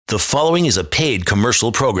The following is a paid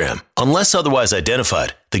commercial program. Unless otherwise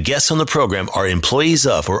identified, the guests on the program are employees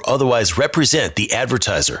of or otherwise represent the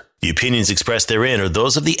advertiser. The opinions expressed therein are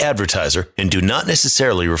those of the advertiser and do not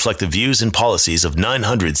necessarily reflect the views and policies of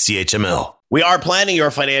 900 CHML. We are planning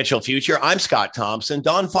your financial future. I'm Scott Thompson.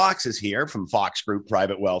 Don Fox is here from Fox Group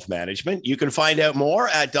Private Wealth Management. You can find out more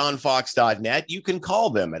at donfox.net. You can call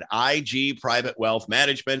them at IG Private Wealth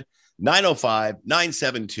Management,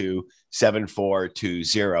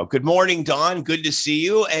 905-972-7420. Good morning, Don. Good to see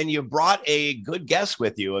you. And you brought a good guest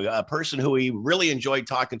with you, a person who we really enjoyed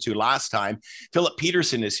talking to last time. Philip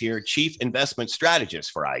Peterson is here, Chief Investment Strategist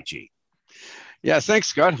for IG. Yes, thanks,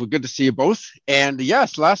 Scott. Well, good to see you both. And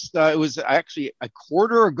yes, it was actually a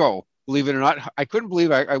quarter ago, believe it or not. I couldn't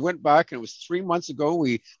believe I went back, and it was 3 months ago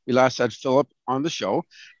we last had Philip on the show.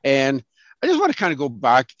 And I just want to kind of go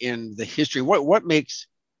back in the history. What makes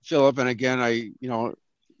Philip, and again, you're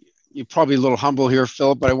probably a little humble here,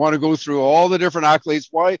 Philip, but I want to go through all the different accolades,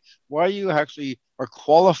 why you actually are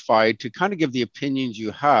qualified to kind of give the opinions you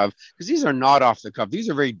have, because these are not off the cuff. These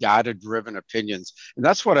are very data-driven opinions, and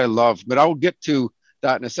that's what I love, but I'll get to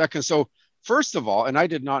that in a second. So first of all, and I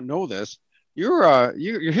did not know this, your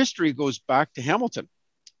history goes back to Hamilton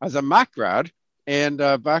as a Mac grad, and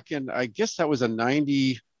back in, I guess that was a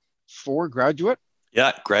 94 graduate?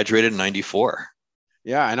 Yeah, graduated in 94.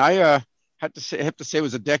 Yeah, and I have to say it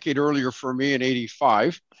was a decade earlier for me in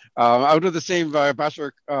 85, out of the same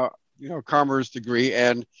Bachelor Commerce degree.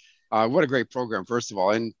 And what a great program, first of all.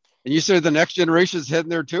 And you said the next generation is heading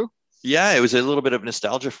there too? Yeah, it was a little bit of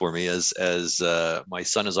nostalgia for me as my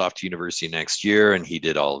son is off to university next year, and he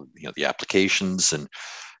did all the applications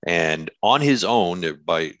and on his own,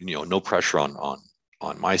 by no pressure on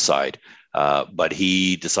my side. But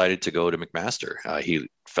he decided to go to McMaster. He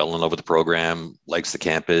fell in love with the program, likes the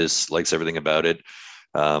campus, likes everything about it.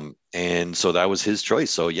 And so that was his choice.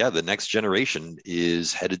 So yeah, the next generation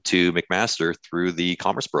is headed to McMaster through the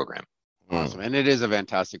commerce program. Awesome. And it is a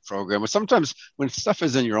fantastic program. Sometimes when stuff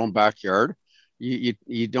is in your own backyard,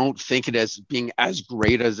 you don't think it as being as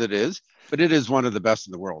great as it is, but it is one of the best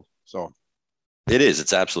in the world. So it is.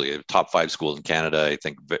 It's absolutely a top 5 school in Canada. I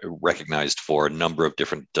think recognized for a number of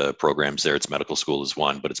different programs there. Its medical school is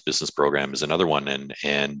one, but its business program is another one. And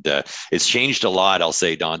it's changed a lot, I'll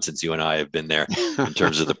say, Don, since you and I have been there in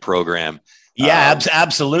terms of the program. Yeah,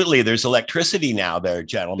 absolutely. There's electricity now there,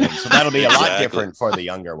 gentlemen. So that'll be a lot different for the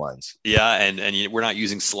younger ones. Yeah. And we're not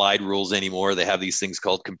using slide rules anymore. They have these things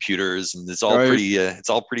called computers, and it's all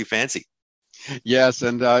pretty fancy. Yes,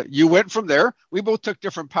 and you went from there. We both took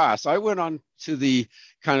different paths. I went on to the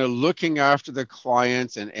kind of looking after the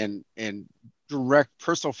clients and direct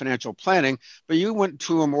personal financial planning, but you went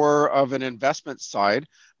to a more of an investment side,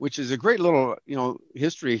 which is a great little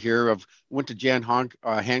history here of went to Jan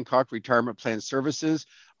Hancock Retirement Plan Services,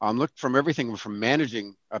 looked from everything from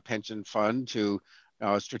managing a pension fund to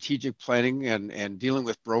strategic planning and dealing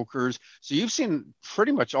with brokers. So you've seen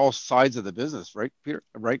pretty much all sides of the business, right, Peter?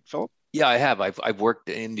 Right, Philip? Yeah, I have. I've worked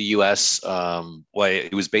in the U.S.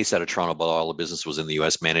 It was based out of Toronto, but all the business was in the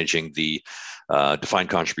U.S. managing the defined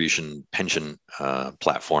contribution pension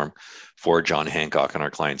platform for John Hancock and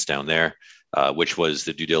our clients down there, which was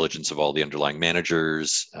the due diligence of all the underlying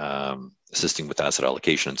managers, assisting with asset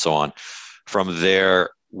allocation and so on. From there,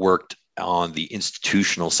 worked on the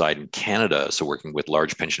institutional side in Canada, so working with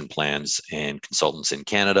large pension plans and consultants in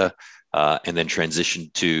Canada. And then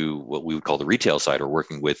transitioned to what we would call the retail side, or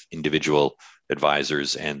working with individual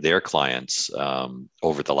advisors and their clients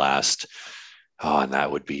over the last, and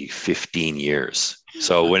that would be 15 years.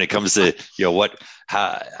 So when it comes to,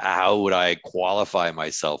 how would I qualify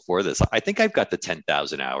myself for this? I think I've got the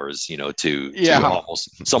 10,000 hours, to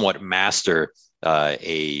almost somewhat master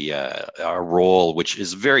a role, which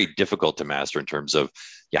is very difficult to master in terms of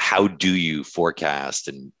how do you forecast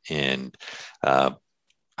and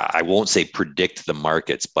I won't say predict the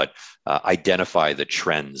markets, but identify the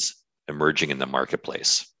trends emerging in the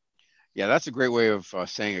marketplace. Yeah, that's a great way of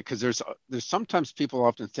saying it, because there's sometimes people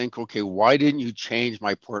often think, okay, why didn't you change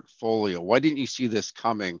my portfolio? Why didn't you see this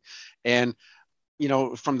coming? And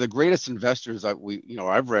from the greatest investors that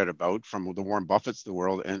I've read about, from the Warren Buffetts of the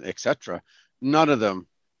world and et cetera, none of them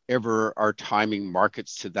ever are timing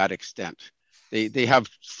markets to that extent. They have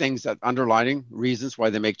things that underlining reasons why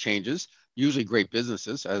they make changes. Usually great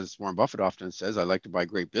businesses, as Warren Buffett often says, I like to buy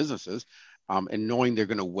great businesses, and knowing they're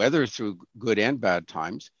going to weather through good and bad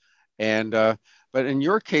times. And but in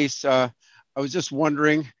your case, I was just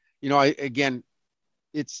wondering, again,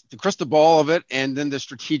 it's the crystal ball of it, and then the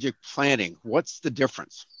strategic planning. What's the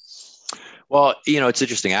difference? Well, it's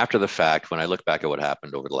interesting. After the fact, when I look back at what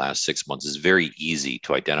happened over the last 6 months, it's very easy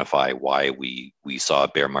to identify why we saw a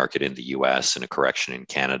bear market in the U.S. and a correction in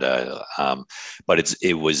Canada. But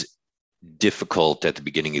it was difficult at the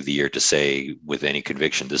beginning of the year to say with any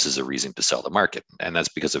conviction this is a reason to sell the market, and that's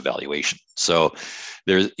because of valuation. So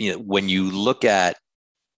when you look at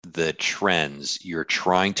the trends, you're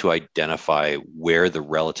trying to identify where the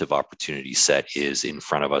relative opportunity set is in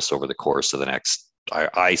front of us over the course of the next,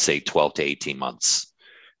 I say 12 to 18 months.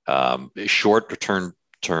 Short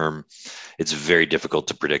term, it's very difficult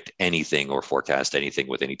to predict anything or forecast anything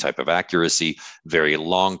with any type of accuracy. Very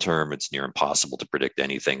long term, it's near impossible to predict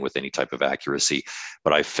anything with any type of accuracy.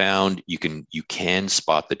 But I found you can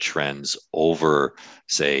spot the trends over,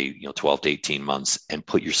 say, 12 to 18 months and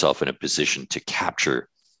put yourself in a position to capture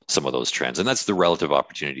some of those trends. And that's the relative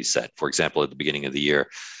opportunity set. For example, at the beginning of the year,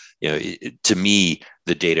 to me,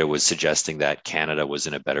 the data was suggesting that Canada was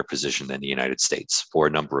in a better position than the United States for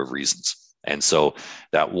a number of reasons. And so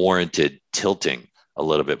that warranted tilting a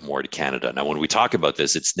little bit more to Canada. Now, when we talk about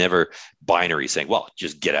this, it's never binary saying, well,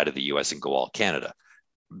 just get out of the US and go all Canada,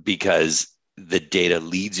 because the data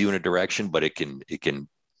leads you in a direction, but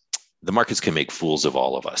the markets can make fools of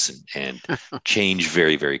all of us and change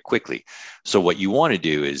very, very quickly. So what you want to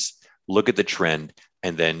do is look at the trend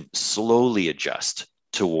and then slowly adjust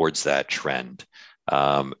towards that trend,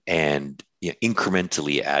 and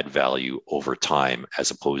incrementally add value over time,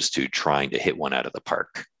 as opposed to trying to hit one out of the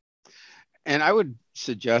park. And I would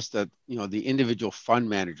suggest that, the individual fund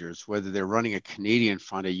managers, whether they're running a Canadian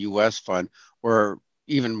fund, a US fund, or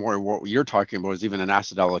even more what you're talking about is even an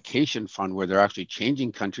asset allocation fund where they're actually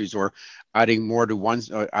changing countries or adding more to one,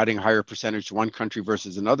 adding higher percentage to one country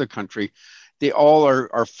versus another country, they all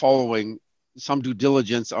are following some due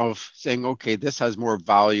diligence of saying, okay, this has more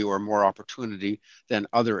value or more opportunity than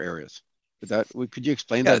other areas. Could you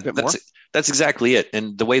explain that a bit more? That's exactly it.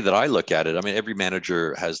 And the way that I look at it, I mean, every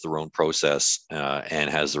manager has their own process and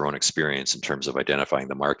has their own experience in terms of identifying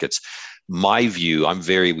the markets. My view,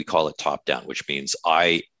 we call it top down, which means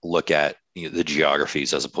I look at the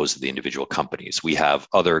geographies as opposed to the individual companies. We have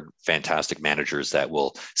other fantastic managers that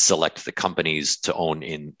will select the companies to own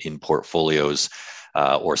in portfolios,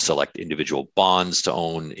 or select individual bonds to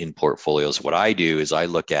own in portfolios. What I do is I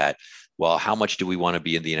look at, well, how much do we want to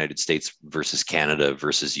be in the United States versus Canada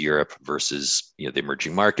versus Europe versus the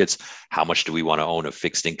emerging markets? How much do we want to own of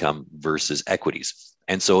fixed income versus equities?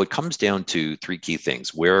 And so it comes down to three key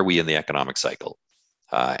things. Where are we in the economic cycle?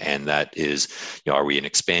 And that is, are we in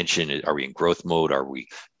expansion? Are we in growth mode? Are we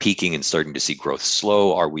peaking and starting to see growth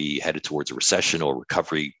slow? Are we headed towards a recession or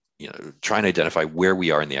recovery? Trying to identify where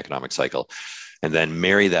we are in the economic cycle, and then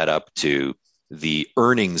marry that up to the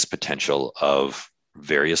earnings potential of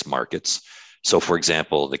various markets. So, for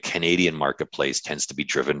example, the Canadian marketplace tends to be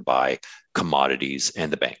driven by commodities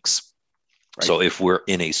and the banks. Right. So if we're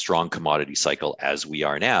in a strong commodity cycle as we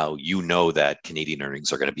are now, that Canadian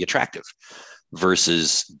earnings are going to be attractive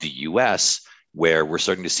versus the US, where we're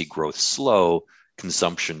starting to see growth slow,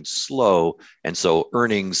 consumption slow. And so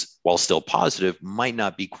earnings, while still positive, might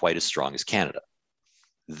not be quite as strong as Canada.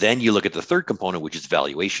 Then you look at the third component, which is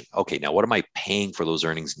valuation. Okay, now what am I paying for those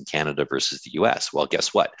earnings in Canada versus the US? Well,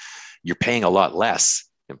 guess what? You're paying a lot less,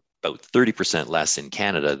 about 30% less in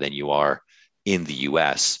Canada than you are in the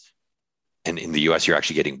US. And in the US, you're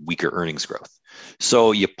actually getting weaker earnings growth.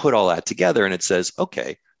 So you put all that together and it says,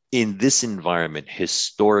 okay, in this environment,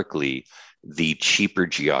 historically, the cheaper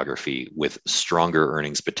geography with stronger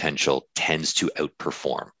earnings potential tends to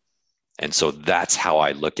outperform. And so that's how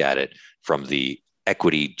I look at it from the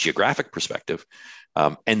equity geographic perspective.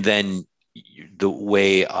 And then the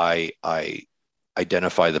way I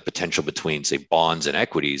identify the potential between, say, bonds and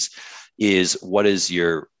equities is what is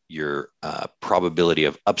your probability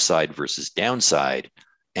of upside versus downside,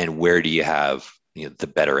 and where do you have the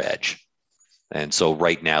better edge? And so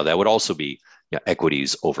right now that would also be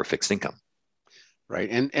equities over fixed income. Right.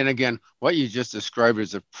 And again, what you just described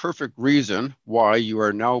is a perfect reason why you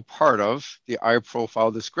are now part of the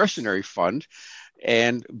iProfile Discretionary Fund.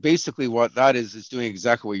 And basically what that is doing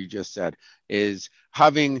exactly what you just said, is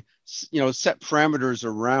having, set parameters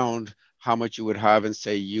around how much you would have in,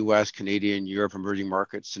 say, US, Canadian, Europe, emerging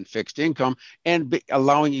markets, and fixed income, and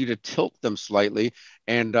allowing you to tilt them slightly.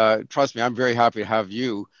 And trust me, I'm very happy to have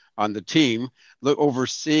you on the team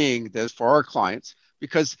overseeing this for our clients,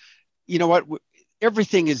 because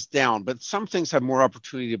everything is down, but some things have more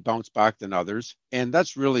opportunity to bounce back than others. And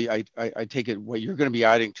that's really, I take it, what you're going to be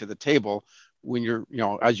adding to the table when you're,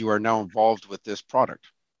 as you are now involved with this product.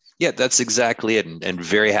 Yeah, that's exactly it. And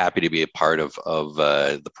very happy to be a part of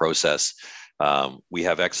the process. We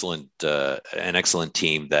have an excellent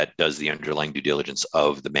team that does the underlying due diligence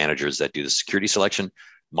of the managers that do the security selection.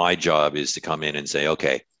 My job is to come in and say,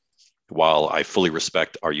 okay, while I fully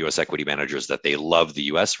respect our US equity managers that they love the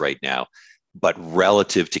US right now, but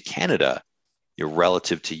relative to Canada,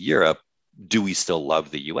 relative to Europe, do we still love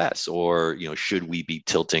the US, or should we be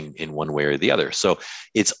tilting in one way or the other? So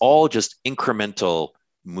it's all just incremental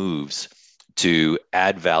moves to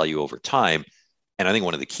add value over time. And I think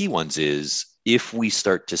one of the key ones is if we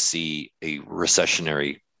start to see a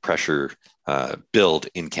recessionary pressure build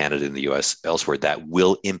in Canada and the US elsewhere that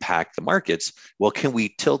will impact the markets, well, can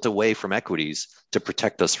we tilt away from equities to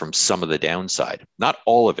protect us from some of the downside? Not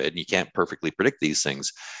all of it, and you can't perfectly predict these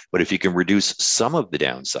things, but if you can reduce some of the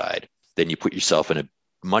downside, then you put yourself in a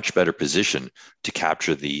much better position to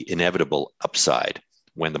capture the inevitable upside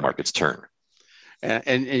when the markets turn.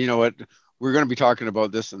 And you know what? We're going to be talking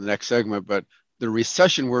about this in the next segment, but the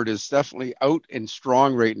recession word is definitely out and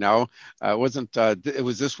strong right now. It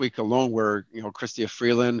was this week alone where, Chrystia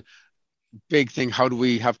Freeland, big thing, how do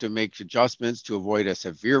we have to make adjustments to avoid a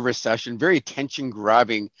severe recession? Very attention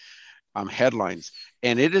grabbing headlines.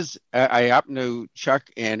 And it is, I happen to check,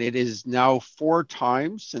 and it is now 4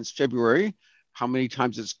 times since February, how many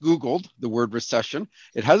times it's Googled the word recession.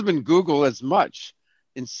 It hasn't been Googled as much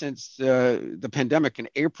since the pandemic in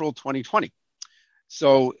April 2020.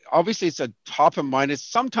 So obviously it's a top of mind. It's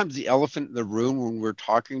sometimes the elephant in the room when we're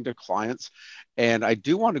talking to clients. And I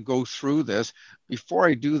do want to go through this. Before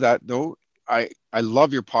I do that though, I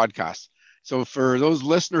love your podcast. So for those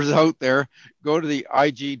listeners out there, go to the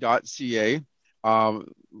ig.ca,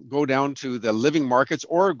 go down to the living markets,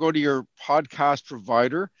 or go to your podcast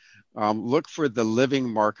provider, look for the living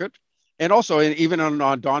market. And also, even on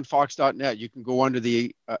donfox.net, you can go under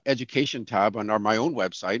the education tab on my own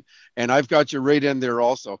website, and I've got you right in there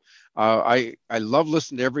also. I love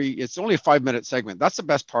listening to it's only a 5-minute segment. That's the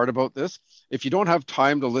best part about this. If you don't have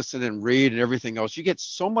time to listen and read and everything else, you get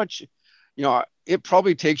so much, it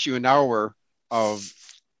probably takes you an hour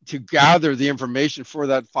to gather the information for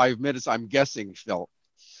that 5 minutes, I'm guessing, Phil.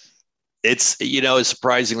 It's,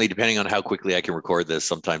 surprisingly, depending on how quickly I can record this,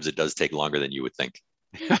 sometimes it does take longer than you would think.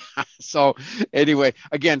 So anyway,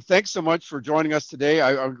 again, thanks so much for joining us today.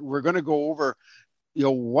 We're going to go over,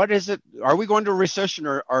 what is it? Are we going to a recession,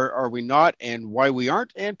 or are we not, and why we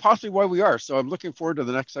aren't, and possibly why we are? So I'm looking forward to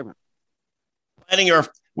the next segment.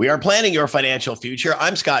 We are planning your financial future.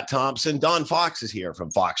 I'm Scott Thompson. Don Fox is here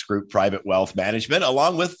from Fox Group Private Wealth Management,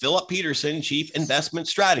 along with Philip Peterson, Chief Investment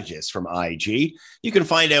Strategist from IG. You can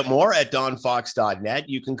find out more at donfox.net.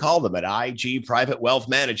 You can call them at IG Private Wealth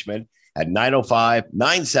Management at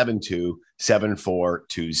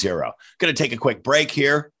 905-972-7420. Going to take a quick break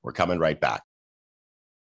here. We're coming right back.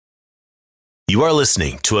 You are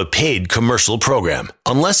listening to a paid commercial program.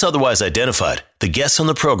 Unless otherwise identified, the guests on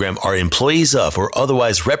the program are employees of or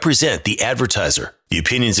otherwise represent the advertiser. The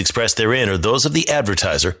opinions expressed therein are those of the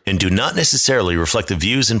advertiser and do not necessarily reflect the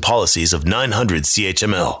views and policies of 900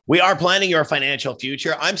 CHML. We are planning your financial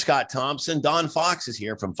future. I'm Scott Thompson. Don Fox is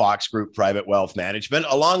here from Fox Group Private Wealth Management,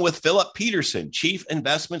 along with Philip Peterson, Chief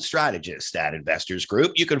Investment Strategist at Investors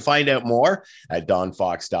Group. You can find out more at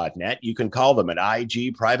donfox.net. You can call them at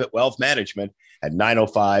IG Private Wealth Management at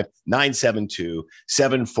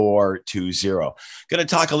 905-972-7420. Going to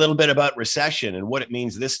talk a little bit about recession and what it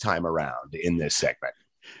means this time around in this segment.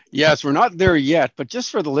 Yes, we're not there yet, but just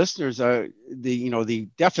for the listeners, the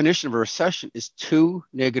definition of a recession is 2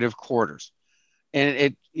 negative quarters. And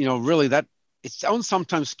it sounds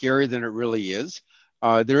sometimes scarier than it really is.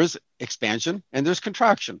 There is expansion and there's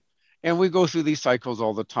contraction. And we go through these cycles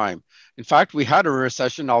all the time. In fact, we had a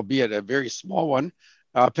recession, albeit a very small one,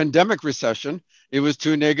 pandemic recession. It was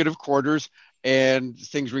 2 negative quarters and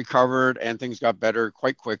things recovered and things got better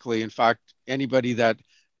quite quickly. In fact, anybody that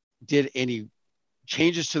did any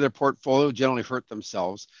changes to their portfolio generally hurt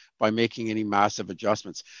themselves by making any massive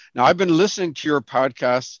adjustments. Now, I've been listening to your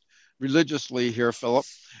podcast religiously here, Philip,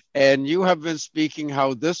 and you have been speaking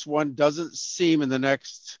how this one doesn't seem in the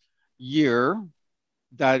next year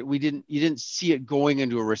that you didn't see it going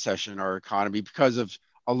into a recession in our economy because of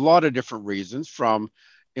a lot of different reasons, from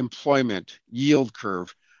employment, yield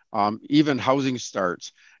curve, even housing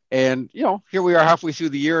starts. And, here we are halfway through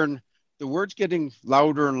the year and the word's getting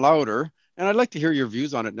louder and louder. And I'd like to hear your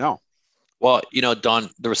views on it now. Well, Don,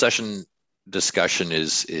 the recession discussion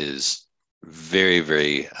is very,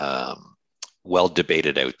 very well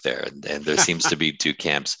debated out there. And there seems to be 2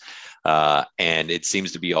 camps. And it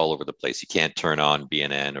seems to be all over the place. You can't turn on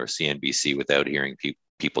BNN or CNBC without hearing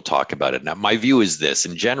people talk about it. Now, my view is this.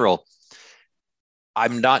 In general,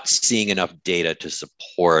 I'm not seeing enough data to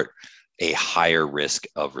support a higher risk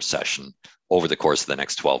of recession over the course of the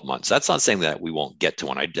next 12 months. That's not saying that we won't get to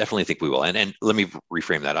one. I definitely think we will. And let me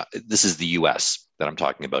reframe that. This is the US that I'm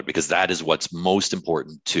talking about, because that is what's most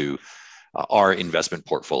important to our investment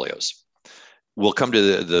portfolios. We'll come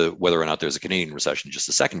to the whether or not there's a Canadian recession in just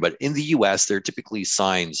a second, but in the US, there are typically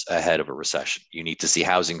signs ahead of a recession. You need to see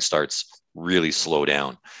housing starts really slow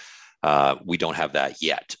down. We don't have that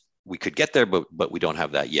yet. We could get there, but we don't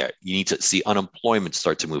have that yet. You need to see unemployment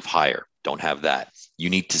start to move higher. Don't have that.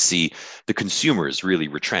 You need to see the consumers really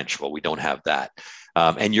retrench. Well, we don't have that.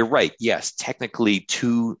 And you're right. Yes, technically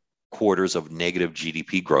 2 quarters of negative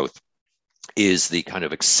GDP growth is the kind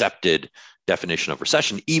of accepted definition of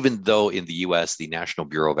recession, even though in the US, the National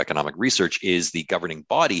Bureau of Economic Research is the governing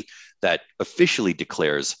body that officially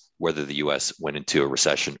declares whether the US went into a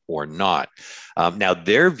recession or not. Now,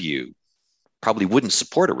 their view probably wouldn't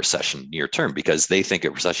support a recession near term, because they think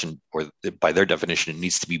a recession, or by their definition, it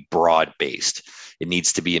needs to be broad based. It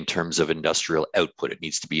needs to be in terms of industrial output. It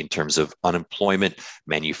needs to be in terms of unemployment,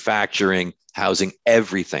 manufacturing, housing,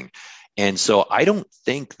 everything. And so I don't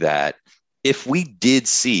think that if we did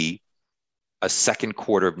see a second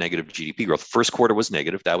quarter of negative GDP growth, first quarter was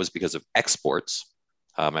negative, that was because of exports.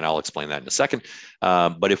 And I'll explain that in a second.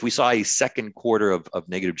 But if we saw a second quarter of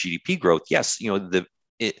negative GDP growth, yes,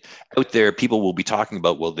 out there, people will be talking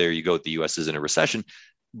about, well, there you go, the US is in a recession,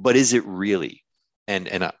 but is it really?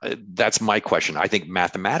 And that's my question. I think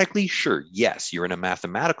mathematically, sure, yes, you're in a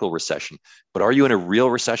mathematical recession, but are you in a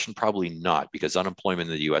real recession? Probably not, because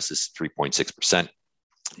unemployment in the US is 3.6%.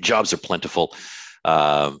 Jobs are plentiful.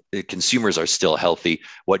 Consumers are still healthy.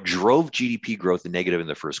 What drove GDP growth negative in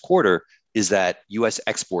the first quarter is that US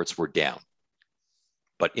exports were down.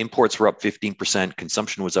 But imports were up 15%,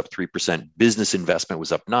 consumption was up 3%, business investment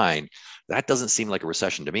was up 9%. That doesn't seem like a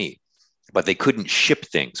recession to me. But they couldn't ship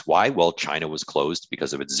things. Why? Well, China was closed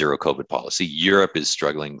because of its zero COVID policy. Europe is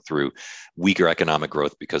struggling through weaker economic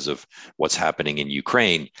growth because of what's happening in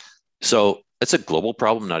Ukraine. So it's a global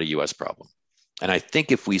problem, not a US problem. And I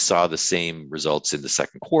think if we saw the same results in the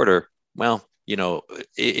second quarter, well,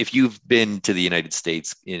 if you've been to the United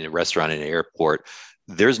States in a restaurant, in an airport,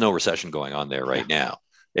 there's no recession going on there right now.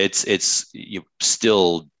 It's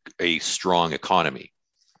still a strong economy.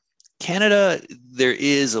 Canada, there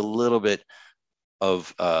is a little bit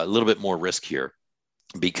more risk here,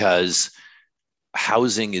 because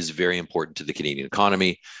housing is very important to the Canadian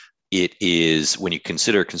economy. It is, when you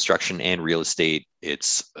consider construction and real estate,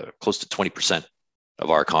 it's close to 20% of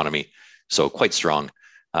our economy, so quite strong.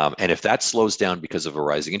 And if that slows down because of a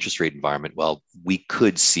rising interest rate environment, well, we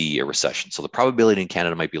could see a recession. So the probability in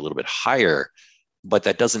Canada might be a little bit higher, but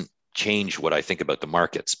that doesn't change what I think about the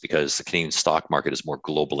markets, because the Canadian stock market is more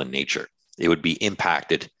global in nature. It would be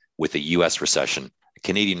impacted with a US recession. A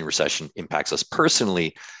Canadian recession impacts us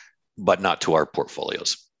personally, but not to our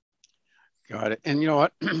portfolios. Got it. And you know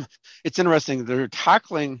what? It's interesting. They're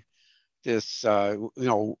tackling this,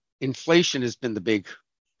 inflation has been the big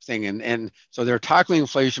thing. And so they're tackling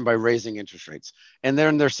inflation by raising interest rates. And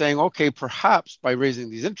then they're saying, okay, perhaps by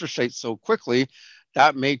raising these interest rates so quickly,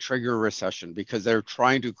 that may trigger a recession, because they're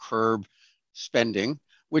trying to curb spending,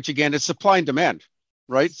 which again is supply and demand,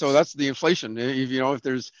 right? So that's the inflation. If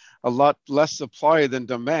there's a lot less supply than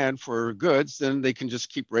demand for goods, then they can just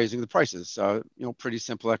keep raising the prices. Pretty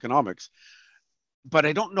simple economics. But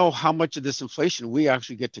I don't know how much of this inflation we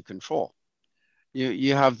actually get to control.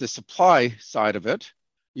 You have the supply side of it.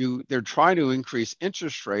 They're trying to increase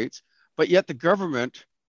interest rates, but yet the government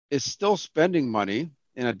is still spending money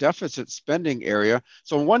in a deficit spending area.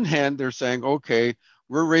 So on one hand, they're saying, okay,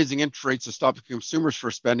 we're raising interest rates to stop consumers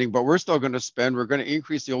from spending, but we're still going to spend. We're going to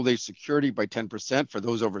increase the old age security by 10% for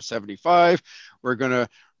those over 75. We're going to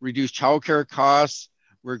reduce childcare costs.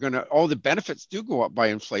 All the benefits do go up by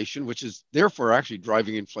inflation, which is therefore actually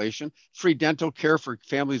driving inflation. Free dental care for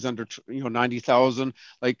families under 90,000.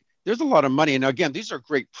 Like, there's a lot of money. And again, these are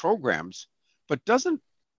great programs, but doesn't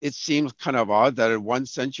it seems kind of odd that in one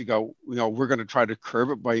sense you go, we're going to try to curb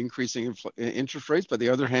it by increasing interest rates, but the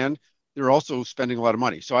other hand, they're also spending a lot of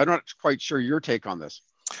money. So I'm not quite sure your take on this.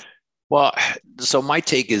 Well, so my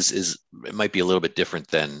take is it might be a little bit different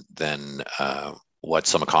than what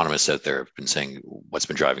some economists out there have been saying, what's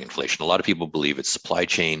been driving inflation. A lot of people believe it's supply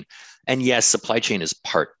chain. And yes, supply chain is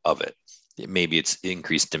part of it. Maybe it's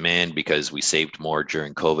increased demand because we saved more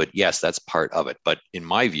during COVID. Yes, that's part of it. But in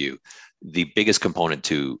my view, the biggest component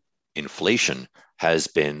to inflation has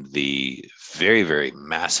been the very, very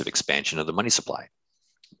massive expansion of the money supply.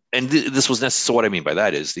 And this was necessary. So what I mean by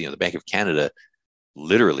that is, the Bank of Canada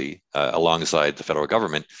literally, alongside the federal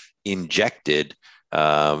government, injected,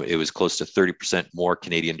 it was close to 30% more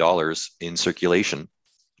Canadian dollars in circulation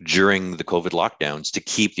during the COVID lockdowns to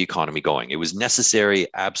keep the economy going. It was necessary.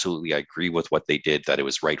 Absolutely. I agree with what they did, that it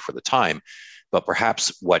was right for the time. But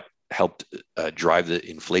perhaps what helped drive the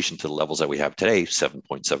inflation to the levels that we have today,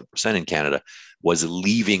 7.7% in Canada, was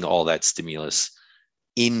leaving all that stimulus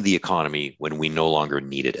in the economy when we no longer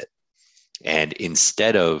needed it. And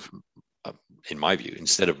instead of, in my view,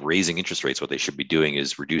 instead of raising interest rates, what they should be doing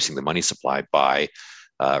is reducing the money supply by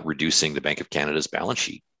reducing the Bank of Canada's balance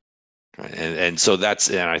sheet. Right? And so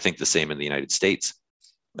and I think the same in the United States.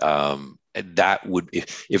 And that would,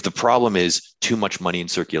 if the problem is too much money in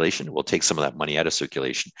circulation, we'll take some of that money out of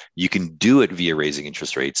circulation. You can do it via raising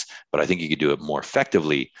interest rates, but I think you could do it more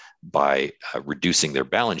effectively by reducing their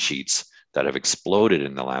balance sheets that have exploded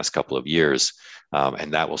in the last couple of years.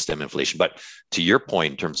 And that will stem inflation. But to your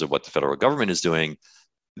point, in terms of what the federal government is doing,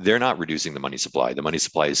 they're not reducing the money supply. The money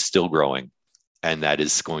supply is still growing, and that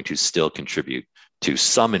is going to still contribute to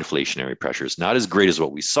some inflationary pressures. Not as great as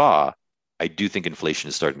what we saw. I do think inflation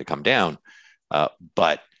is starting to come down,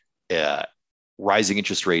 but rising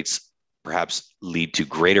interest rates perhaps lead to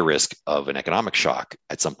greater risk of an economic shock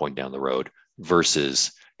at some point down the road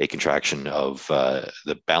versus a contraction of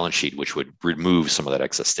the balance sheet, which would remove some of that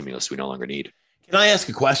excess stimulus we no longer need. Can I ask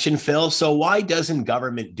a question, Phil? So why doesn't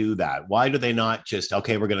government do that? Why do they not just,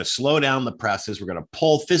 okay, we're going to slow down the presses, we're going to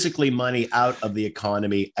pull physically money out of the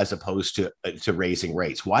economy as opposed to raising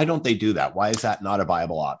rates? Why don't they do that? Why is that not a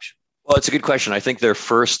viable option? Well, it's a good question. I think their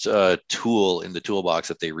first tool in the toolbox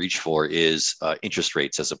that they reach for is interest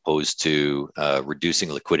rates as opposed to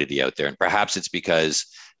reducing liquidity out there. And perhaps it's because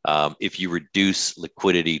if you reduce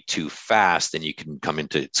liquidity too fast, then you can come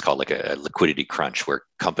into, it's called like a liquidity crunch, where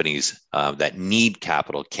companies that need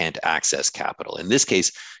capital can't access capital. In this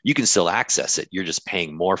case, you can still access it. You're just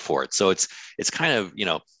paying more for it. So it's kind of,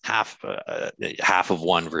 half of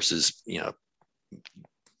one versus,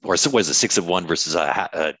 or so was a 6 of one versus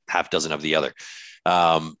a half dozen of the other.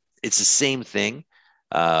 It's the same thing,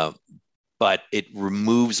 but it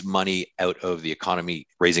removes money out of the economy,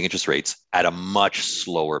 raising interest rates at a much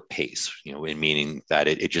slower pace, in meaning that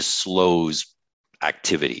it just slows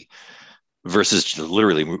activity versus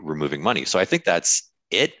literally removing money. So I think that's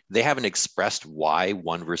it. They haven't expressed why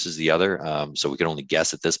one versus the other. So we can only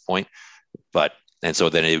guess at this point, and so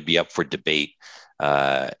then it would be up for debate.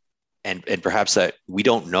 And perhaps that we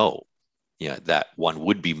don't know, that one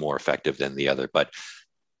would be more effective than the other. But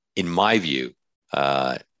in my view,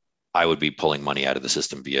 I would be pulling money out of the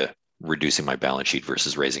system via reducing my balance sheet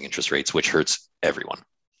versus raising interest rates, which hurts everyone.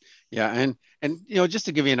 Yeah, and just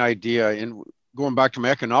to give you an idea, in going back to my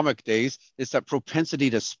economic days, it's that propensity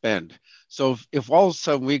to spend. So if all of a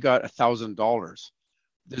sudden we got $1,000,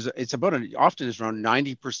 often it's around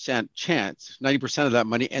 90% chance, 90% of that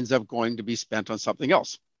money ends up going to be spent on something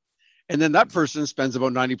else. And then that person spends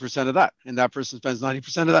about 90% of that, and that person spends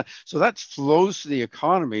 90% of that. So that flows to the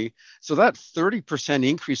economy. So that 30%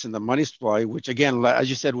 increase in the money supply, which again, as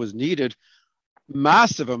you said, was needed,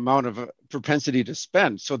 massive amount of propensity to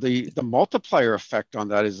spend. So the multiplier effect on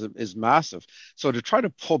that is massive. So to try to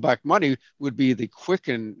pull back money would be the quick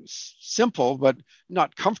and simple, but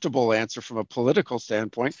not comfortable answer from a political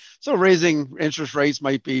standpoint. So raising interest rates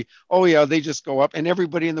might be, oh yeah, they just go up and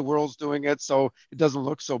everybody in the world's doing it, so it doesn't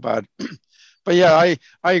look so bad. But yeah,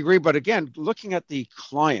 I agree. But again, looking at the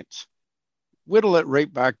client, whittle it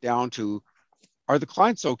right back down to, are the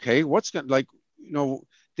clients okay? What's going to,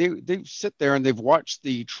 they sit there and they've watched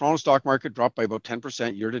the Toronto stock market drop by about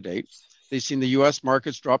 10% year to date. They've seen the US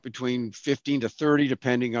markets drop between 15 to 30,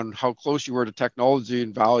 depending on how close you were to technology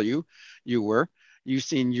and value you were. You've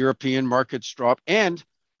seen European markets drop, and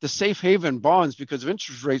the safe haven bonds, because of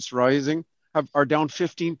interest rates rising, are down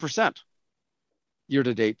 15% year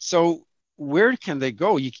to date. So where can they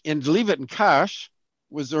go? And leave it in cash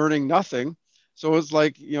was earning nothing. So it's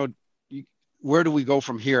like, where do we go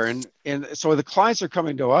from here? And so the clients are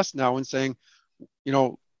coming to us now and saying,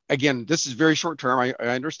 again, this is very short term. I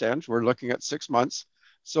understand. We're looking at 6 months.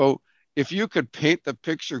 So if you could paint the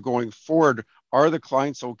picture going forward, are the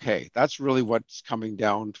clients okay? That's really what's coming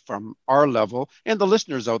down from our level and the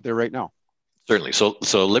listeners out there right now. Certainly. So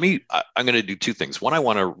I'm going to do two things. One, I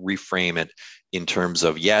want to reframe it in terms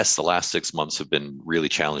of, yes, the last 6 months have been really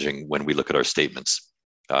challenging when we look at our statements.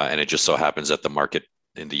 And it just so happens that the market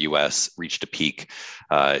in the US reached a peak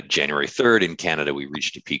January 3rd. In Canada, we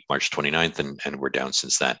reached a peak March 29th, and we're down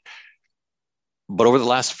since then. But over the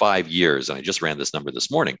last 5 years, and I just ran this number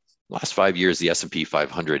this morning, last 5 years, the S&P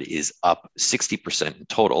 500 is up 60% in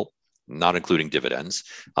total, not including dividends,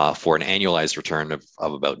 for an annualized return of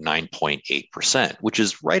about 9.8%, which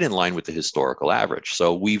is right in line with the historical average.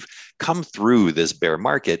 So we've come through this bear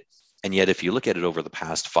market And yet, if you look at it over the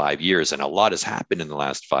past 5 years, and a lot has happened in the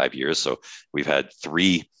last 5 years, so we've had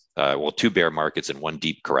two bear markets and one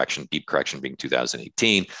deep correction being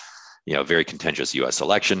 2018, very contentious US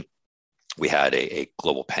election. We had a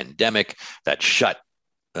global pandemic that shut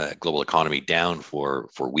global economy down for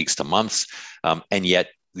weeks to months. And yet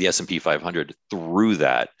the S&P 500 through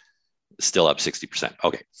that still up 60%.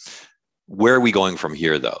 Okay. Where are we going from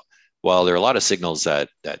here though? Well, there are a lot of signals that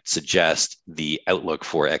suggest the outlook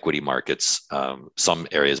for equity markets, some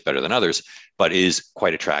areas better than others, but is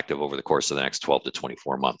quite attractive over the course of the next 12 to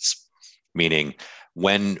 24 months. Meaning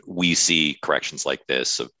when we see corrections like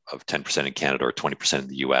this of 10% in Canada or 20% in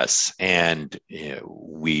the US, and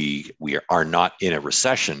we are not in a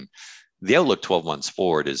recession, the outlook 12 months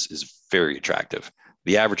forward is very attractive.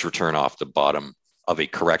 The average return off the bottom of a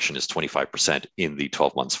correction is 25% in the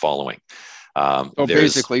 12 months following. So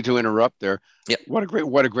basically, to interrupt there, yeah,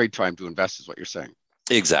 what a great time to invest is what you're saying.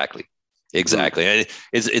 Exactly.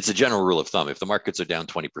 It's a general rule of thumb. If the markets are down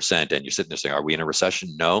 20% and you're sitting there saying, "Are we in a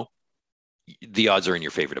recession?" No, the odds are in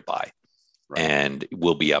your favor to buy, right, and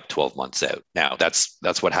we'll be up 12 months out. Now, that's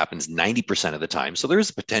what happens 90% of the time. So there is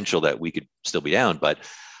a potential that we could still be down, but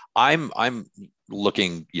I'm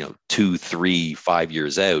looking, 2, 3, 5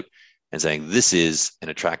 years out and saying this is an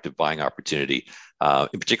attractive buying opportunity.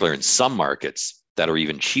 In particular, in some markets that are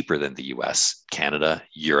even cheaper than the US, Canada,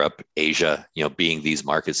 Europe, Asia, being these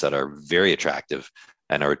markets that are very attractive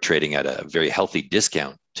and are trading at a very healthy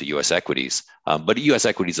discount to US equities. But US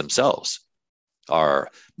equities themselves are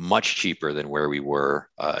much cheaper than where we were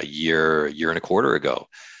a year and a quarter ago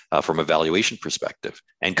from a valuation perspective.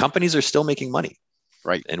 And companies are still making money.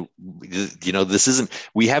 Right. And,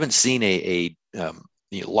 we haven't seen a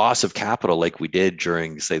loss of capital like we did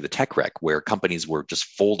during, say, the tech wreck, where companies were just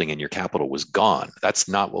folding and your capital was gone. That's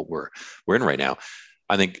not what we're in right now.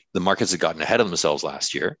 I think the markets had gotten ahead of themselves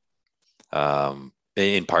last year,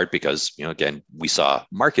 in part because, again, we saw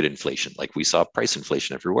market inflation, like we saw price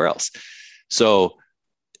inflation everywhere else. So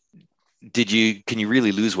can you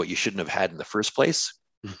really lose what you shouldn't have had in the first place?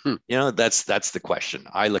 That's the question.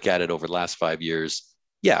 I look at it over the last 5 years.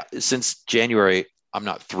 Yeah, since January, I'm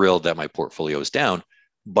not thrilled that my portfolio is down,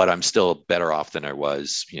 but I'm still better off than I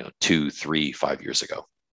was, 2, 3, 5 years ago.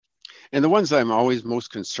 And the ones I'm always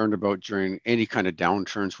most concerned about during any kind of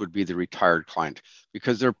downturns would be the retired client,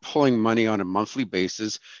 because they're pulling money on a monthly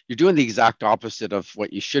basis. You're doing the exact opposite of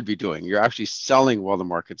what you should be doing. You're actually selling while the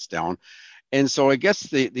market's down. And so I guess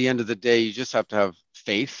the end of the day, you just have to have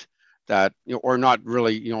faith that, or not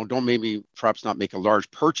really, don't maybe perhaps not make a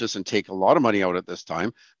large purchase and take a lot of money out at this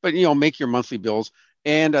time, but, make your monthly bills.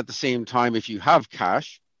 And at the same time, if you have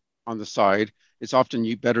cash on the side, it's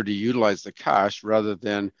often better to utilize the cash rather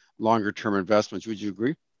than longer term investments. Would you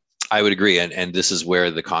agree? I would agree. And this is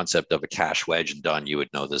where the concept of a cash wedge, and Don, you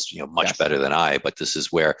would know this much better than I, but this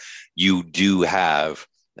is where you do have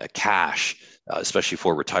cash, especially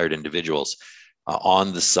for retired individuals,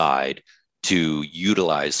 on the side to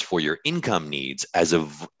utilize for your income needs as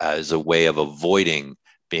a way of avoiding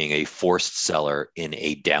being a forced seller in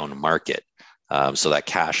a down market. So that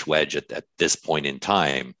cash wedge at this point in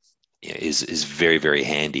time is very, very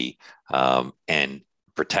handy and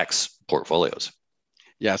protects portfolios.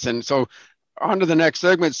 Yes. And so on to the next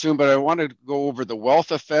segment soon, but I wanted to go over the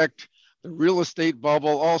wealth effect, the real estate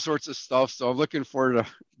bubble, all sorts of stuff. So I'm looking forward to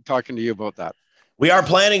talking to you about that. We are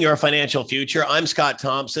planning your financial future. I'm Scott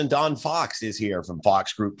Thompson. Don Fox is here from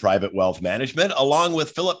Fox Group Private Wealth Management, along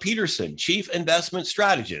with Philip Peterson, Chief Investment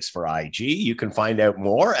Strategist for IG. You can find out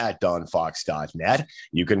more at donfox.net.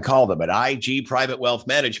 You can call them at IG Private Wealth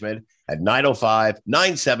Management at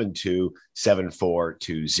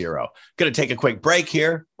 905-972-7420. Going to take a quick break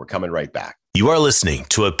here. We're coming right back. You are listening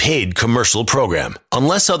to a paid commercial program.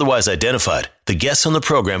 Unless otherwise identified, the guests on the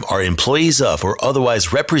program are employees of or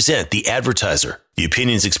otherwise represent the advertiser. The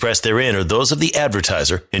opinions expressed therein are those of the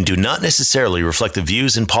advertiser and do not necessarily reflect the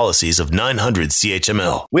views and policies of 900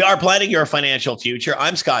 CHML. We are planning your financial future.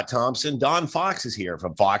 I'm Scott Thompson. Don Fox is here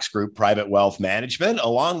from Fox Group Private Wealth Management,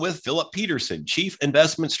 along with Philip Peterson, Chief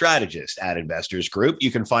Investment Strategist at Investors Group.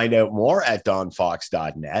 You can find out more at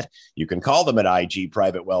donfox.net. You can call them at IG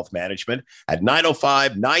Private Wealth Management at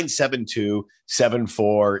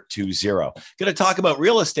 905-972-7420. Going to talk about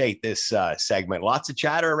real estate this segment. Lots of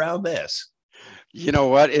chatter around this. You know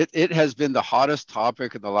what? It has been the hottest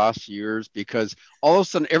topic in the last few years because all of a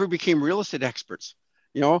sudden everybody became real estate experts.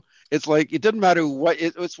 It's like it doesn't matter what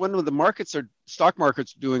it's when the stock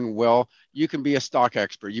market's doing well, you can be a stock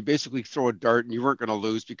expert. You basically throw a dart and you weren't going to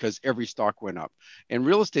lose because every stock went up. And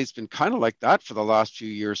real estate's been kind of like that for the last few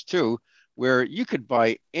years too, where you could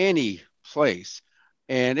buy any place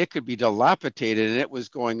and it could be dilapidated, and it was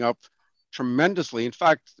going up tremendously. In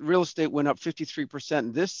fact, real estate went up 53%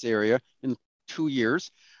 in this area in 2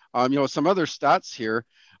 years. Some other stats here.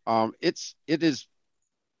 It's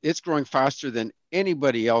growing faster than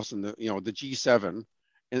anybody else in the G7,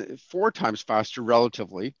 and 4 times faster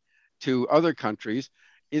relatively to other countries.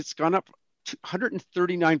 It's gone up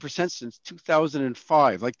 139% since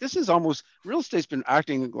 2005. Like, this is almost, real estate's been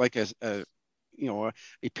acting like a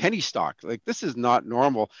penny stock. Like, this is not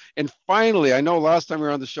normal. And finally, I know last time we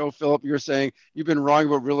were on the show, Philip, you were saying you've been wrong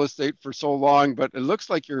about real estate for so long, but it looks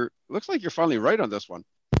like you're finally right on this one.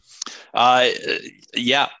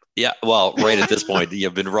 Yeah. Well, right at this point,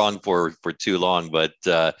 you've been wrong for too long, but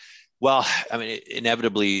well, I mean,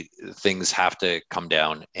 inevitably things have to come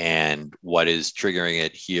down, and what is triggering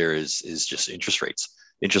it here is just interest rates.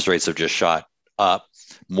 Interest rates have just shot up.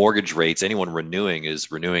 Mortgage rates, anyone renewing is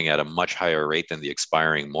renewing at a much higher rate than the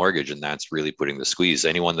expiring mortgage, and that's really putting the squeeze.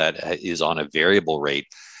 Anyone that is on a variable rate,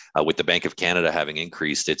 with the Bank of Canada having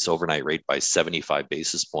increased its overnight rate by 75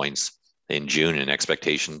 basis points in June, and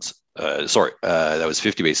expectations, that was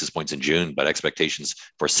 50 basis points in June, but expectations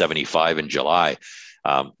for 75 in July.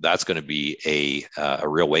 That's going to be a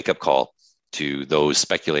real wake-up call to those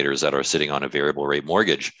speculators that are sitting on a variable rate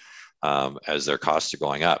mortgage, as their costs are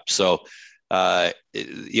going up. So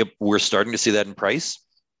we're starting to see that in price.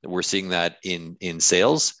 We're seeing that in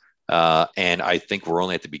sales. And I think we're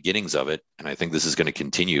only at the beginnings of it. And I think this is going to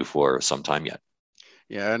continue for some time yet.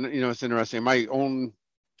 Yeah. And, it's interesting. My own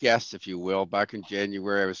guess, if you will, back in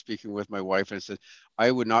January, I was speaking with my wife and I said, I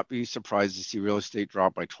would not be surprised to see real estate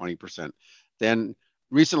drop by 20%. Then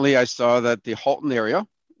recently I saw that the Halton area,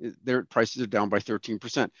 their prices are down by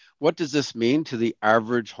 13%. What does this mean to the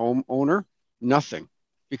average homeowner? Nothing,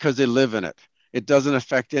 because they live in it. It doesn't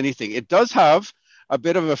affect anything. It does have a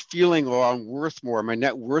bit of a feeling, oh, I'm worth more. My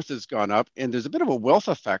net worth has gone up, and there's a bit of a wealth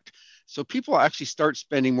effect. So people actually start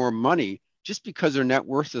spending more money just because their net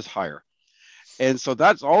worth is higher. And so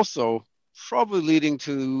that's also probably leading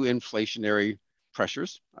to inflationary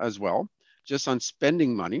pressures as well, just on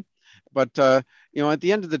spending money. But, at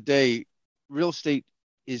the end of the day, real estate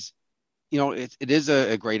is, it is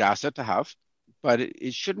a great asset to have, but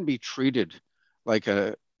it shouldn't be treated like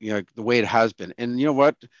the way it has been. And you know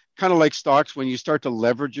what? Kind of like stocks, when you start to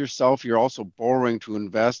leverage yourself, you're also borrowing to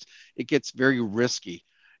invest. It gets very risky.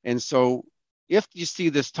 And so if you see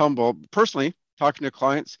this tumble, personally, talking to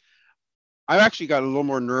clients, I actually got a little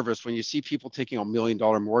more nervous when you see people taking out $1 million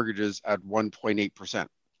mortgages at 1.8%.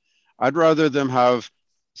 I'd rather them have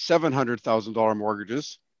 $700,000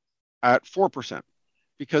 mortgages at 4%,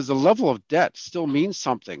 because the level of debt still means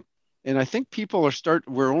something. And I think people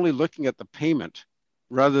we're only looking at the payment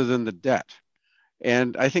rather than the debt.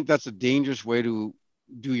 And I think that's a dangerous way to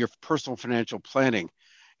do your personal financial planning.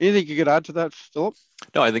 Anything you could add to that, Philip?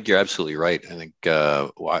 No, I think you're absolutely right. I think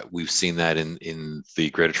we've seen that in the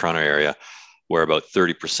Greater Toronto area, where about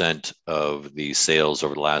 30% of the sales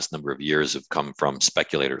over the last number of years have come from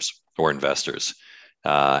speculators or investors.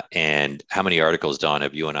 And how many articles, Don,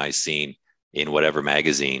 have you and I seen in whatever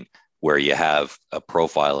magazine where you have a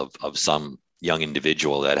profile of some young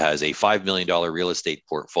individual that has a $5 million real estate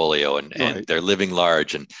portfolio and they're living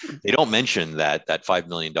large, and they don't mention that $5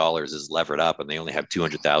 million is levered up and they only have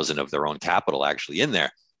 200,000 of their own capital actually in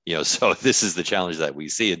there. So this is the challenge that we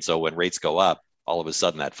see. And so when rates go up, all of a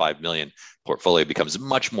sudden that 5 million portfolio becomes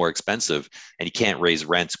much more expensive and you can't raise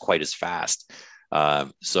rents quite as fast.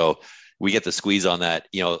 So we get the squeeze on that.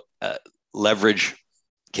 Leverage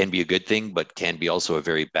can be a good thing, but can be also a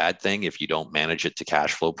very bad thing if you don't manage it to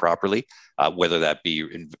cash flow properly, whether that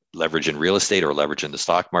be leverage in real estate or leverage in the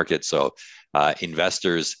stock market. So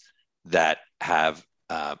investors that have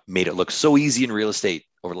made it look so easy in real estate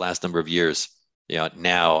over the last number of years,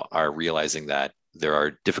 now are realizing that there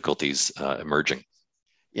are difficulties emerging.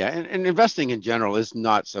 Yeah, and investing in general is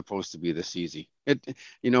not supposed to be this easy. At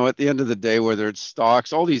the end of the day, whether it's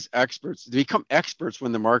stocks, all these experts, they become experts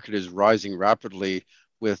when the market is rising rapidly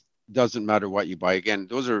with doesn't matter what you buy. Again,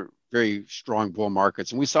 those are very strong bull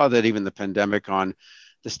markets. And we saw that even the pandemic on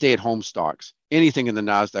the stay-at-home stocks. Anything in the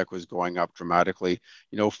NASDAQ was going up dramatically,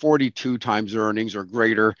 42 times earnings or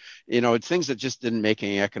greater, it's things that just didn't make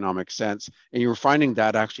any economic sense. And you were finding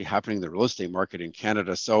that actually happening in the real estate market in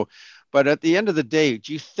Canada. So, but at the end of the day,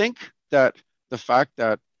 do you think that the fact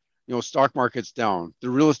that, stock market's down, the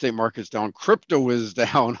real estate market's down, crypto is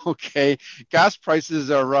down, okay, gas prices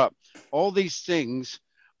are up, all these things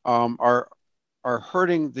are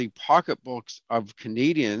hurting the pocketbooks of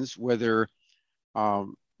Canadians, whether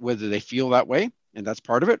they feel that way, and that's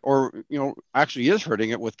part of it, or actually is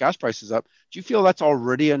hurting it with gas prices up. Do you feel that's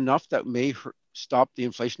already enough that may stop the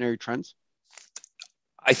inflationary trends?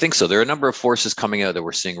 I think so. There are a number of forces coming out that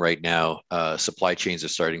we're seeing right now. Supply chains are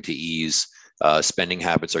starting to ease. Spending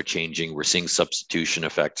habits are changing. We're seeing substitution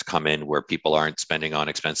effects come in where people aren't spending on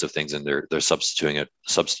expensive things and they're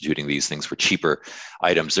substituting these things for cheaper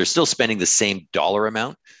items. They're still spending the same dollar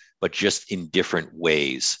amount, but just in different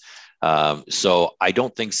ways. So I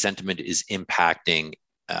don't think sentiment is impacting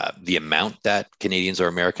the amount that Canadians or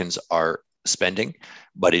Americans are spending,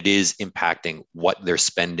 but it is impacting what they're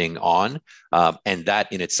spending on, and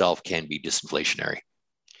that in itself can be disinflationary.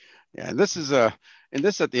 Yeah, and this is at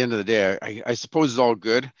the end of the day, I suppose is all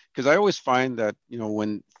good, because I always find that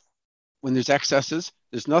when there's excesses,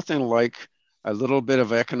 there's nothing like a little bit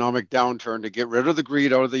of economic downturn to get rid of the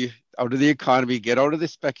greed out of the economy, get out of the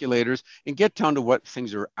speculators, and get down to what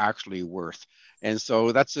things are actually worth. And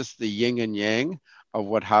so that's just the yin and yang of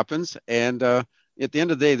what happens. And at the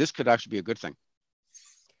end of the day, this could actually be a good thing.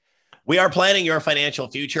 We are planning your financial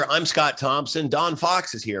future. I'm Scott Thompson. Don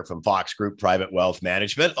Fox is here from Fox Group Private Wealth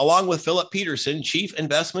Management, along with Philip Peterson, Chief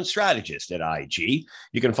Investment Strategist at IG.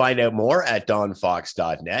 You can find out more at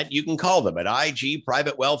donfox.net. You can call them at IG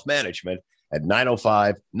Private Wealth Management at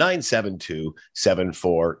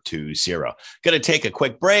 905-972-7420. Going to take a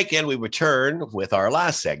quick break, and we return with our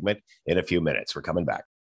last segment in a few minutes. We're coming back.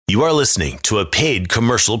 You are listening to a paid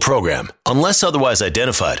commercial program. Unless otherwise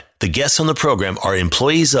identified, the guests on the program are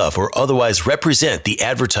employees of or otherwise represent the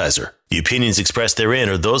advertiser. The opinions expressed therein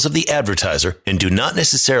are those of the advertiser and do not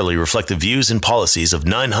necessarily reflect the views and policies of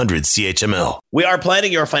 900 CHML. We are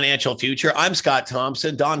planning your financial future. I'm Scott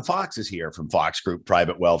Thompson. Don Fox is here from Fox Group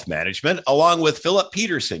Private Wealth Management, along with Philip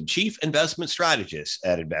Peterson, Chief Investment Strategist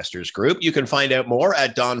at Investors Group. You can find out more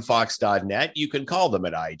at donfox.net. You can call them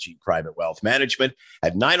at IG Private Wealth Management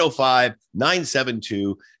at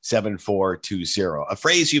 905-972-7420. A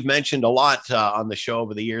phrase you've mentioned a lot on the show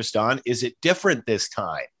over the years, Don. Is it different this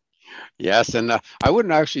time? Yes, and I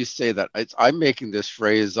wouldn't actually say that. I'm making this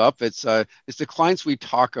phrase up. It's the clients we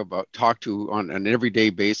talk to on an everyday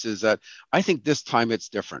basis that I think this time it's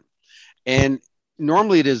different, and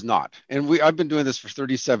normally it is not. And I've been doing this for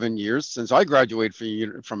 37 years since I graduated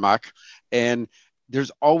from MAC, and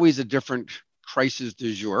there's always a different crisis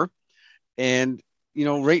du jour. And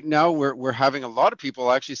right now we're having a lot of people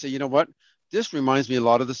actually say, what, this reminds me a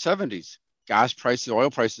lot of the 70s. Gas prices, oil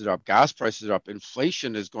prices are up, gas prices are up,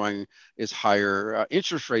 inflation is higher,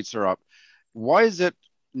 interest rates are up. Why is it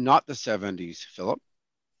not the 70s, Philip?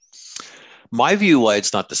 My view why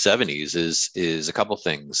it's not the 70s is a couple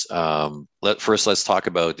things. Let's talk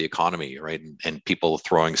about the economy, right? And people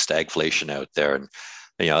throwing stagflation out there, and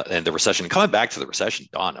and the recession. Coming back to the recession,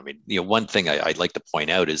 Don. I mean, one thing I'd like to point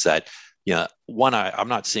out is that I'm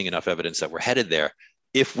not seeing enough evidence that we're headed there.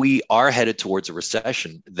 If we are headed towards a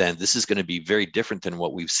recession, then this is going to be very different than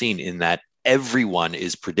what we've seen, in that everyone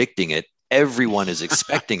is predicting it, everyone is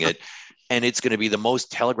expecting it, and it's going to be the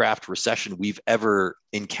most telegraphed recession we've ever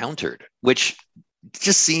encountered, which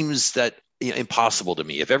just seems that impossible to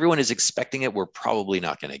me. If everyone is expecting it, we're probably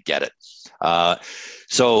not going to get it.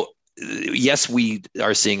 So yes, we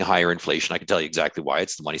are seeing higher inflation. I can tell you exactly why.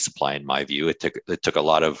 It's the money supply, in my view. It took a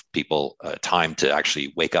lot of people time to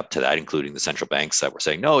actually wake up to that, including the central banks that were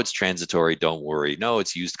saying, no, it's transitory, don't worry. No,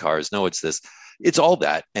 it's used cars. No, it's this. It's all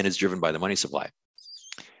that, and it's driven by the money supply.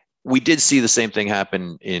 We did see the same thing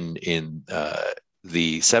happen in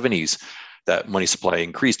the 70s, that money supply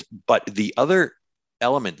increased. But the other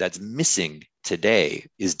element that's missing today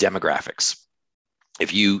is demographics.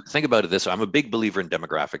 If you think about it this way, I'm a big believer in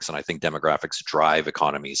demographics, and I think demographics drive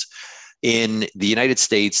economies. In the United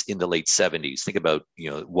States in the late 70s, think about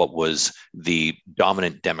what was the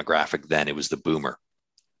dominant demographic then. It was the boomer,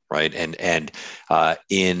 right? And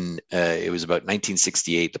it was about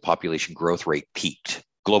 1968, the population growth rate peaked.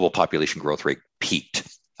 Global population growth rate peaked.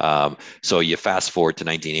 So you fast forward to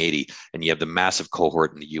 1980, and you have the massive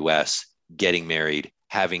cohort in the U.S. getting married,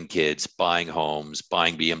 having kids, buying homes,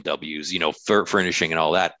 buying BMWs, furnishing and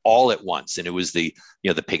all that, all at once. And it was the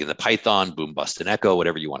pig and the python, boom, bust and echo,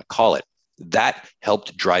 whatever you want to call it. That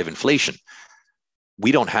helped drive inflation.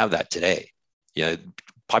 We don't have that today.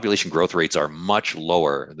 Population growth rates are much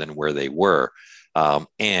lower than where they were.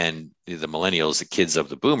 And the millennials, the kids of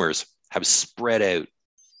the boomers, have spread out.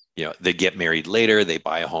 They get married later, they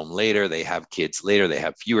buy a home later, they have kids later, they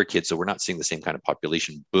have fewer kids. So we're not seeing the same kind of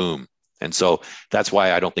population boom. And so that's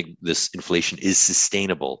why I don't think this inflation is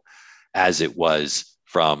sustainable as it was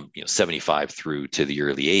from 75 through to the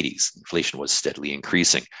early 80s. Inflation was steadily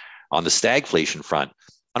increasing. On the stagflation front,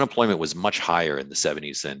 unemployment was much higher in the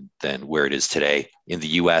 70s than where it is today. In the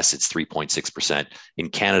US, it's 3.6%. In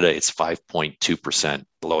Canada, it's 5.2%,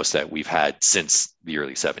 the lowest that we've had since the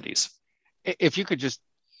early 70s. If you could just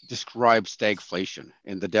describe stagflation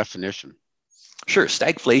in the definition? Sure.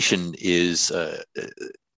 Stagflation is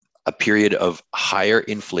a period of higher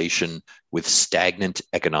inflation with stagnant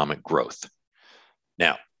economic growth.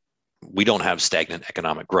 Now, we don't have stagnant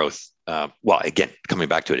economic growth. Well, again, coming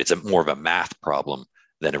back to it, it's more of a math problem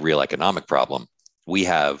than a real economic problem. We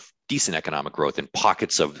have decent economic growth in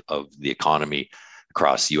pockets of the economy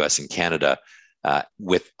across US and Canada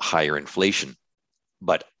with higher inflation.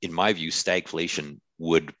 But in my view, stagflation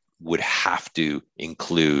would have to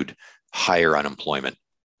include higher unemployment,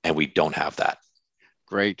 and we don't have that.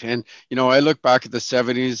 Great. And, I look back at the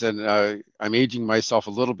 70s, and I'm aging myself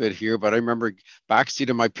a little bit here, but I remember backseat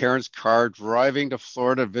of my parents' car driving to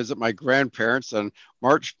Florida to visit my grandparents on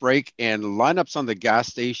March break, and lineups on the gas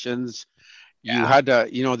stations. Yeah. You had to,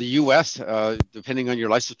 the US, depending on your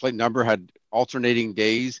license plate number, had alternating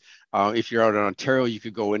days. If you're out in Ontario, you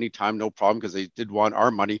could go anytime, no problem, because they did want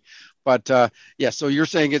our money. But so you're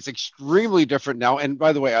saying it's extremely different now. And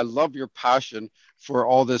by the way, I love your passion for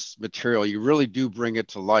all this material. You really do bring it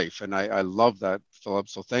to life. And I love that, Philip.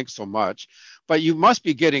 So thanks so much. But you must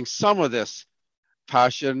be getting some of this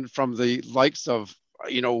passion from the likes of,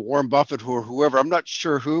 Warren Buffett or whoever. I'm not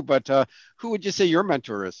sure who, but who would you say your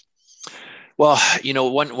mentor is? Well,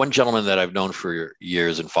 one gentleman that I've known for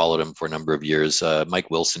years and followed him for a number of years,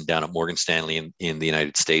 Mike Wilson down at Morgan Stanley in the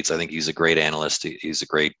United States. I think he's a great analyst. He's a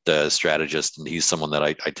great strategist, and he's someone that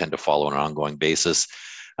I tend to follow on an ongoing basis.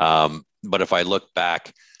 But if I look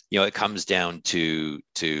back, it comes down to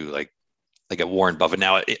like a Warren Buffett.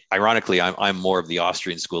 Now, ironically, I'm more of the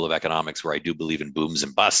Austrian school of economics, where I do believe in booms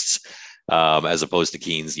and busts, as opposed to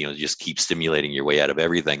Keynes. Just keep stimulating your way out of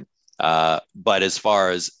everything. But as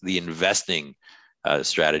far as the investing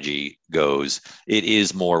strategy goes, it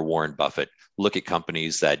is more Warren Buffett. Look at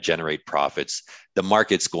companies that generate profits. The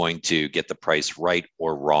market's going to get the price right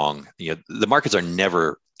or wrong. The markets are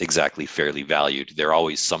never exactly fairly valued. They're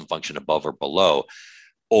always some function above or below.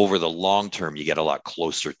 Over the long term, you get a lot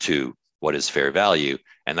closer to what is fair value.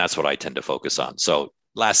 And that's what I tend to focus on. So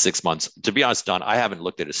last 6 months, to be honest, Don, I haven't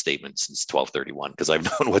looked at a statement since 12/31 because I've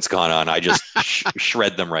known what's gone on. I just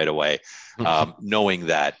shred them right away, knowing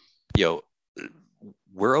that,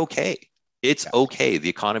 we're okay. It's okay. The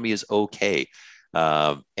economy is okay.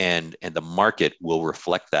 And the market will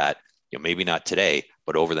reflect that, maybe not today,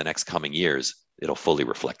 but over the next coming years, it'll fully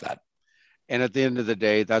reflect that. And at the end of the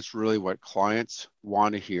day, that's really what clients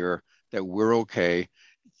want to hear, that we're okay.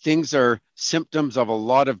 Things are symptoms of a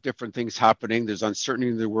lot of different things happening. There's uncertainty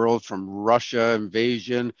in the world, from Russia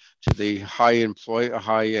invasion to the high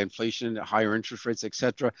inflation, higher interest rates,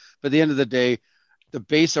 etc. But at the end of the day, the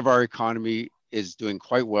base of our economy is doing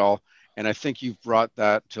quite well. And I think you've brought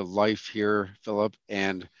that to life here, Philip.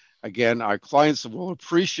 And again, our clients will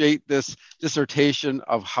appreciate this dissertation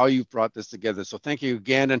of how you've brought this together. So thank you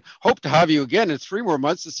again, and hope to have you again in 3 more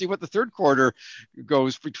months to see what the third quarter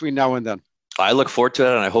goes between now and then. I look forward to it,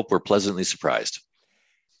 and I hope we're pleasantly surprised.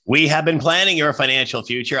 We have been planning your financial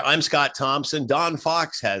future. I'm Scott Thompson. Don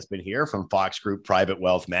Fox has been here from Fox Group Private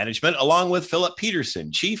Wealth Management, along with Philip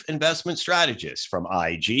Peterson, Chief Investment Strategist from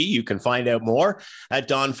IG. You can find out more at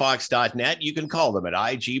donfox.net. You can call them at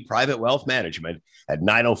IG Private Wealth Management at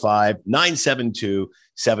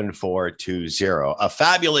 905-972-7420. A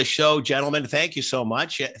fabulous show, gentlemen. Thank you so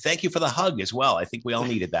much. Thank you for the hug as well. I think we all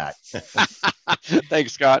needed that.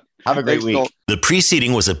 Thanks, Scott. Have a great week. Phil. The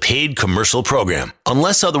preceding was a paid commercial program.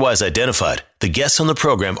 Unless otherwise identified, the guests on the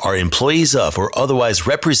program are employees of or otherwise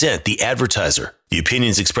represent the advertiser. The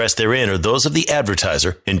opinions expressed therein are those of the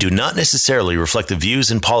advertiser and do not necessarily reflect the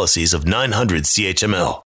views and policies of 900 CHML.